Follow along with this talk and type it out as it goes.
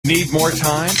Need more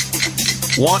time?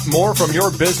 Want more from your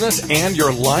business and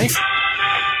your life?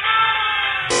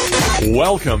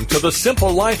 Welcome to the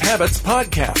Simple Life Habits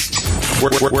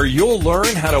Podcast, where you'll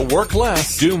learn how to work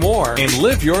less, do more, and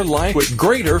live your life with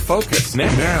greater focus.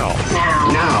 Now,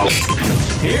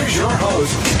 here's your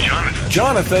host,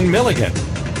 Jonathan Milligan.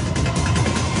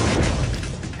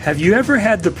 Have you ever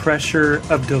had the pressure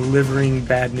of delivering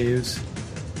bad news?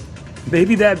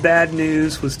 Maybe that bad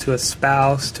news was to a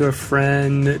spouse, to a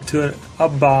friend, to a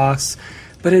boss,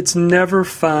 but it's never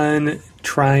fun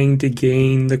trying to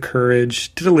gain the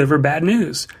courage to deliver bad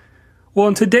news. Well,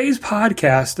 in today's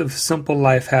podcast of Simple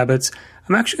Life Habits,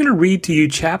 I'm actually going to read to you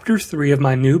Chapter 3 of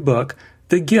my new book,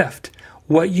 The Gift,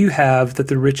 What You Have That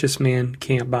the Richest Man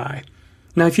Can't Buy.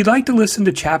 Now, if you'd like to listen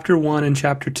to Chapter 1 and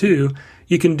Chapter 2,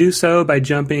 you can do so by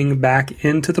jumping back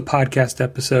into the podcast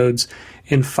episodes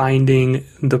and finding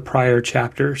the prior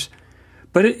chapters.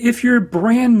 But if you're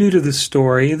brand new to the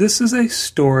story, this is a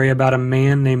story about a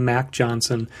man named Mac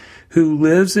Johnson who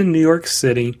lives in New York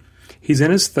City. He's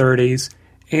in his 30s,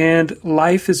 and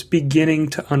life is beginning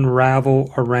to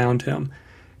unravel around him.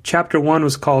 Chapter 1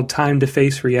 was called Time to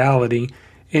Face Reality,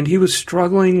 and he was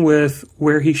struggling with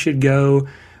where he should go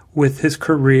with his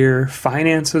career.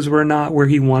 Finances were not where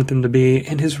he wanted them to be,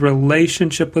 and his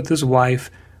relationship with his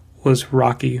wife was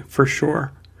rocky for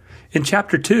sure. In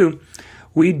Chapter 2,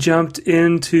 we jumped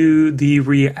into the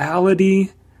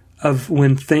reality of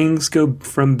when things go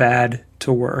from bad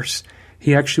to worse.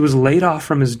 He actually was laid off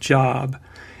from his job,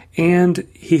 and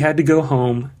he had to go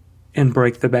home and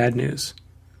break the bad news.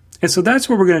 And so that's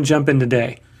where we're going to jump in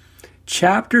today.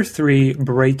 Chapter 3,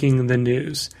 Breaking the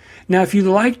News. Now, if you'd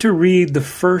like to read the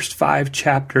first 5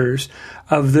 chapters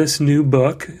of this new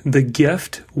book, The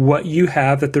Gift, What You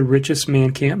Have That the Richest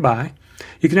Man Can't Buy,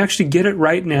 you can actually get it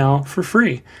right now for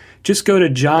free. Just go to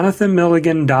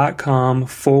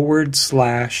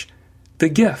jonathanmilligan.com/The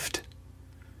Gift.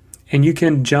 And you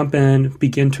can jump in,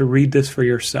 begin to read this for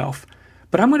yourself.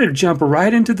 But I'm going to jump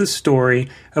right into the story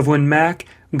of when Mac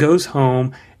goes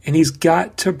home and he's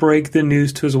got to break the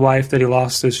news to his wife that he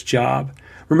lost his job.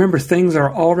 Remember, things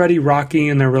are already rocky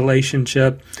in their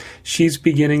relationship. She's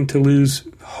beginning to lose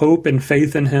hope and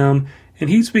faith in him, and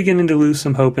he's beginning to lose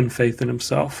some hope and faith in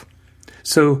himself.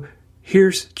 So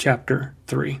here's Chapter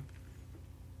 3.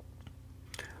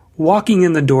 Walking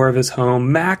in the door of his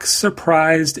home, Max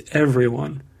surprised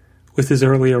everyone with his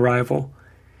early arrival.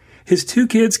 His 2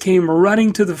 kids came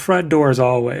running to the front door as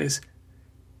always.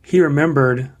 He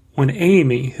remembered when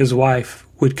Amy, his wife,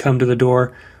 would come to the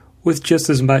door with just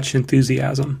as much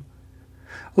enthusiasm.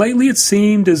 Lately, it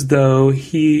seemed as though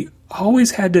he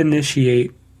always had to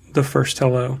initiate the first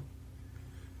hello.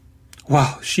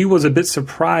 While she was a bit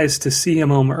surprised to see him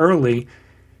home early,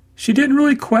 she didn't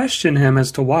really question him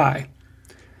as to why.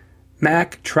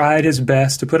 Mac tried his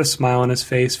best to put a smile on his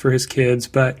face for his kids,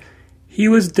 but he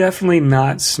was definitely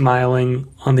not smiling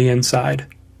on the inside.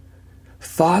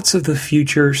 Thoughts of the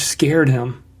future scared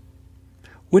him.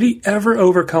 Would he ever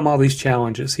overcome all these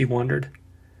challenges, he wondered.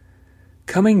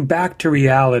 Coming back to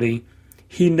reality,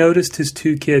 he noticed his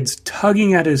 2 kids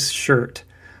tugging at his shirt,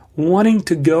 wanting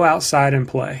to go outside and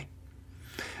play.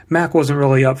 Mac wasn't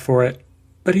really up for it,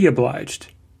 but he obliged.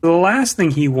 The last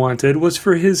thing he wanted was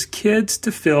for his kids to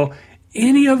feel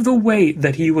any of the weight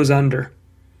that he was under.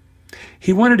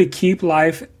 He wanted to keep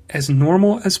life as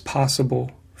normal as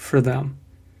possible for them.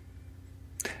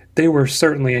 They were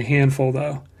certainly a handful,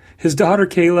 though. His daughter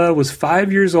Kayla was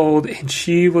 5 years old, and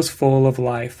she was full of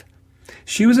life.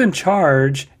 She was in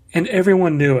charge, and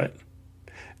everyone knew it.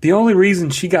 The only reason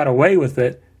she got away with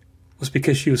it was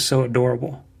because she was so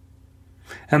adorable.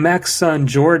 And Mac's son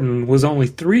Jordan was only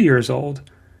 3 years old,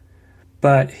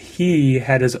 but he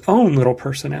had his own little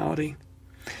personality.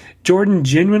 Jordan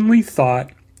genuinely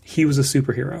thought he was a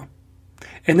superhero,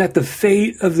 and that the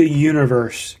fate of the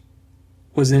universe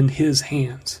was in his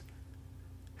hands.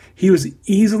 He was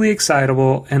easily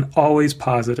excitable and always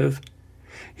positive.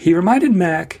 He reminded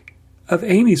Mac of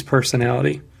Amy's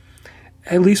personality,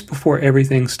 at least before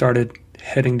everything started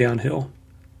heading downhill.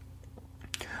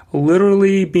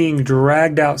 Literally being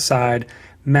dragged outside,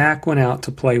 Mac went out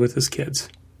to play with his kids.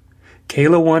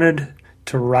 Kayla wanted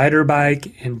to ride her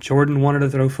bike, and Jordan wanted to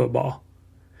throw football.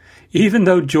 Even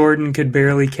though Jordan could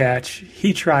barely catch,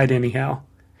 he tried anyhow.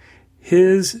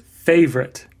 His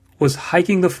favorite was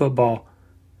hiking the football,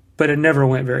 but it never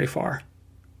went very far.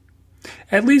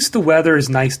 At least the weather is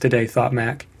nice today, thought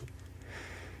Mac.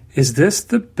 Is this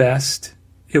the best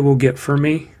it will get for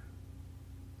me?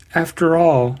 After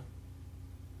all,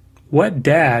 what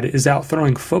dad is out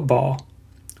throwing football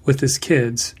with his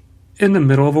kids in the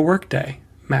middle of a workday?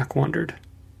 Mac wondered.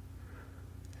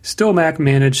 Still, Mac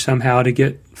managed somehow to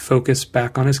get focus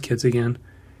back on his kids again.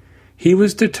 He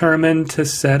was determined to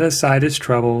set aside his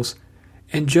troubles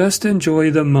and just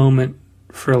enjoy the moment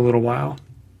for a little while.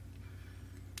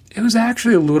 It was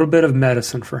actually a little bit of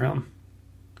medicine for him.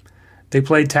 They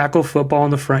played tackle football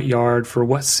in the front yard for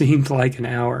what seemed like an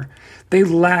hour. They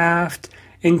laughed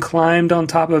and climbed on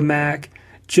top of Mac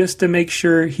just to make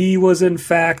sure he was in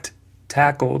fact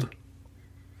tackled.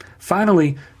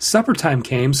 Finally, supper time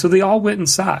came, so they all went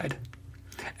inside.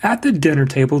 At the dinner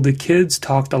table, the kids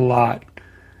talked a lot,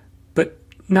 but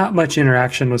not much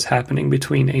interaction was happening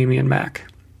between Amy and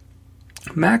Mac.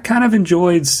 Mac kind of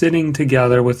enjoyed sitting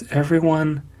together with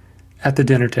everyone at the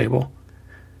dinner table.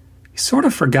 He sort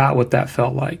of forgot what that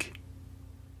felt like.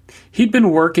 He'd been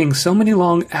working so many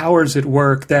long hours at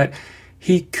work that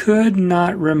he could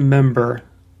not remember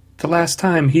the last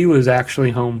time he was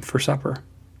actually home for supper.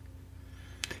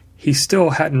 He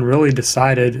still hadn't really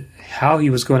decided how he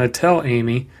was going to tell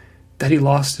Amy that he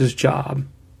lost his job.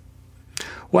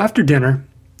 Well, after dinner,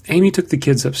 Amy took the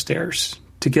kids upstairs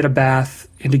to get a bath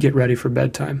and to get ready for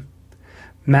bedtime.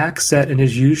 Mac sat in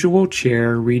his usual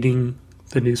chair reading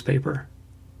the newspaper.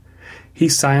 He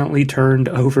silently turned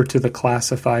over to the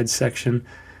classified section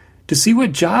to see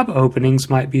what job openings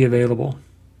might be available.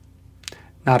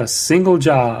 Not a single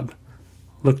job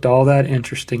looked all that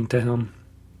interesting to him.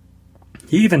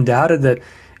 He even doubted that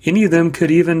any of them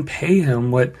could even pay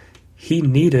him what he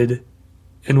needed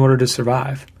in order to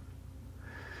survive.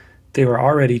 They were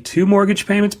already 2 mortgage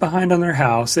payments behind on their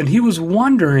house, and he was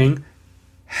wondering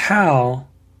how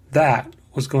that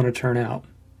was going to turn out.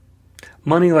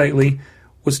 Money lately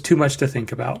was too much to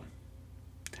think about.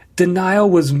 Denial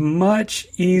was much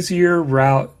easier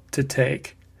route to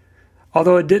take.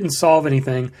 Although it didn't solve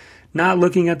anything, not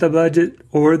looking at the budget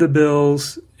or the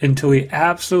bills until he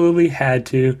absolutely had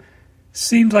to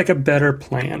seemed like a better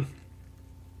plan.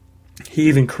 He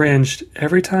even cringed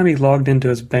every time he logged into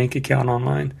his bank account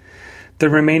online. The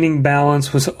remaining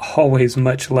balance was always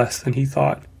much less than he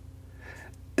thought.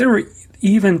 There were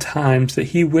even times that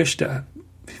he wished a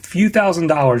few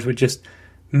 $1,000s would just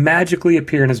magically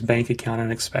appear in his bank account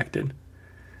unexpected.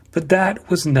 But that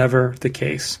was never the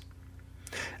case.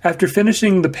 After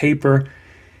finishing the paper,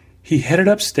 he headed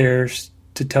upstairs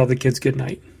to tell the kids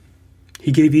goodnight.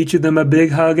 He gave each of them a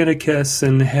big hug and a kiss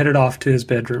and headed off to his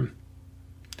bedroom.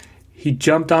 He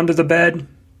jumped onto the bed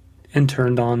and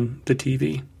turned on the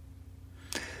TV.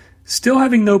 Still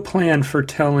having no plan for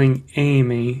telling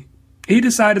Amy, he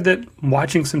decided that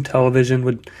watching some television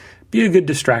would be a good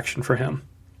distraction for him.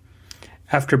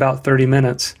 After about 30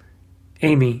 minutes,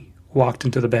 Amy walked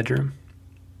into the bedroom.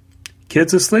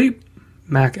 "Kids asleep?"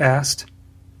 Mac asked.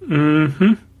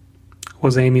 "Mm-hmm,"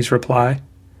 was Amy's reply.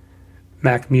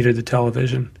 Mac muted the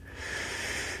television.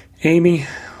 "Amy,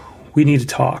 we need to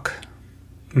talk,"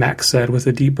 Mac said with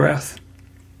a deep breath.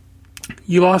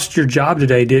 "You lost your job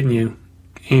today, didn't you?"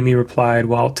 Amy replied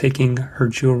while taking her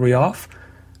jewelry off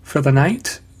for the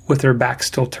night, with her back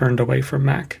still turned away from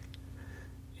Mac.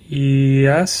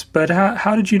 "Yes, but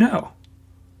how did you know?"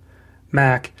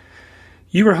 "Mac,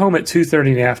 you were home at 2:30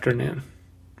 in the afternoon.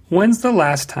 When's the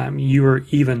last time you were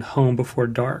even home before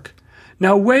dark?"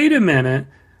 "Now wait a minute.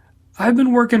 I've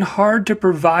been working hard to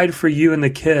provide for you and the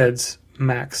kids,"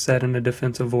 Mac said in a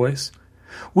defensive voice.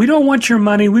 "We don't want your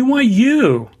money, we want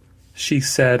you," she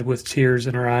said with tears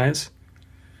in her eyes.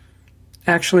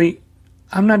 "Actually,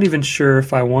 I'm not even sure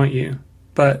if I want you,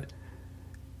 but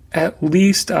at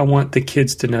least I want the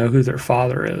kids to know who their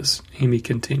father is," Amy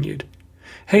continued.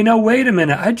 "Hey, now wait a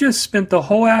minute. I just spent the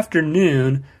whole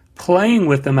afternoon playing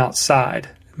with them outside,"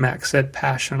 Mac said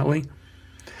passionately.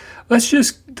 Let's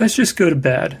just go to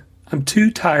bed. I'm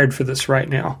too tired for this right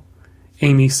now,"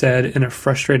 Amy said in a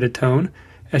frustrated tone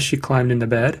as she climbed into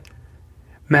bed.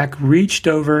 Mac reached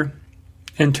over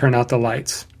and turned out the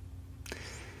lights.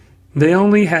 They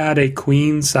only had a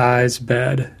queen-size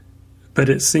bed, but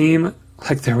it seemed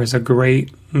like there was a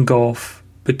great gulf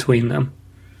between them.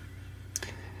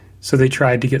 So they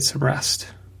tried to get some rest.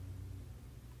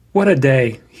 "What a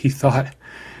day," he thought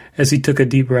as he took a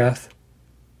deep breath.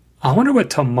 "I wonder what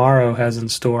tomorrow has in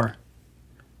store.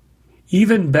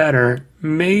 Even better,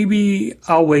 maybe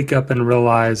I'll wake up and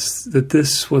realize that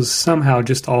this was somehow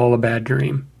just all a bad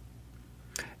dream."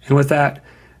 And with that,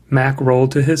 Mac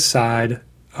rolled to his side,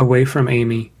 away from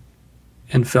Amy,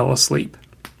 and fell asleep.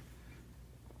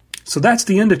 So that's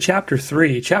the end of Chapter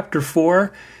 3. Chapter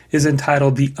 4 is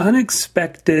entitled The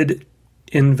Unexpected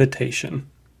Invitation.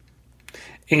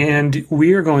 And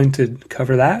we are going to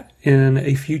cover that in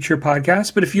a future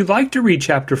podcast. But if you'd like to read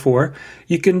Chapter 4,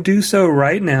 you can do so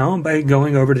right now by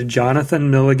going over to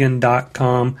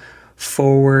jonathanmilligan.com/.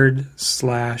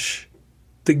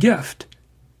 the gift.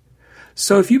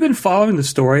 So if you've been following the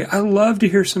story, I'd love to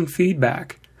hear some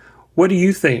feedback. What do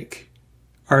you think?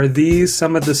 Are these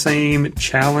some of the same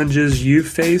challenges you've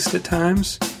faced at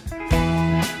times?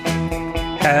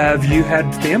 Have you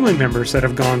had family members that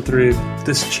have gone through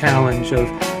this challenge of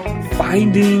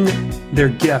finding their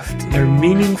gift, their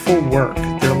meaningful work,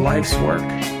 their life's work?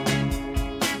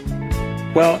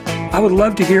 Well, I would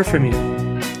love to hear from you.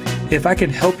 If I can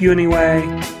help you anyway,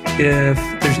 if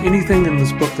there's anything in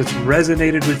this book that's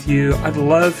resonated with you, I'd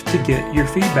love to get your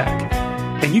feedback.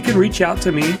 And you can reach out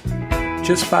to me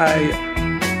just by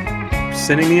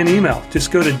sending me an email.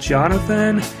 Just go to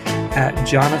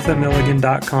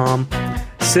jonathan@jonathanmilligan.com.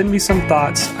 Send me some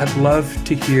thoughts. I'd love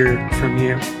to hear from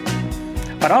you.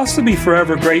 I'd also be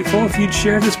forever grateful if you'd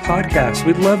share this podcast.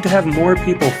 We'd love to have more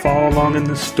people follow along in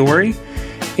this story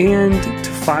and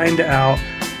to find out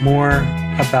more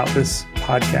about this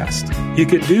podcast. You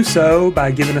can do so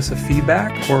by giving us a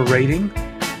feedback or rating,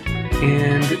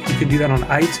 and you can do that on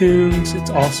iTunes. It's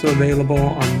also available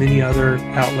on many other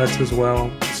outlets as well,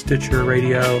 Stitcher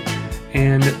Radio,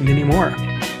 and many more.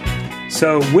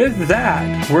 So with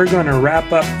that, we're going to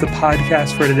wrap up the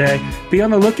podcast for today. Be on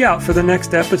the lookout for the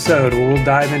next episode where we'll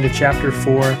dive into Chapter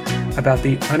 4 about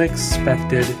the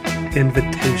unexpected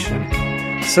invitation.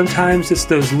 Sometimes it's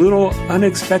those little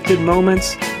unexpected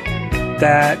moments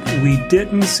that we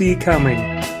didn't see coming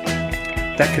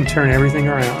that can turn everything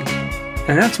around.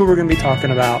 And that's what we're going to be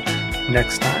talking about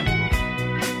next time.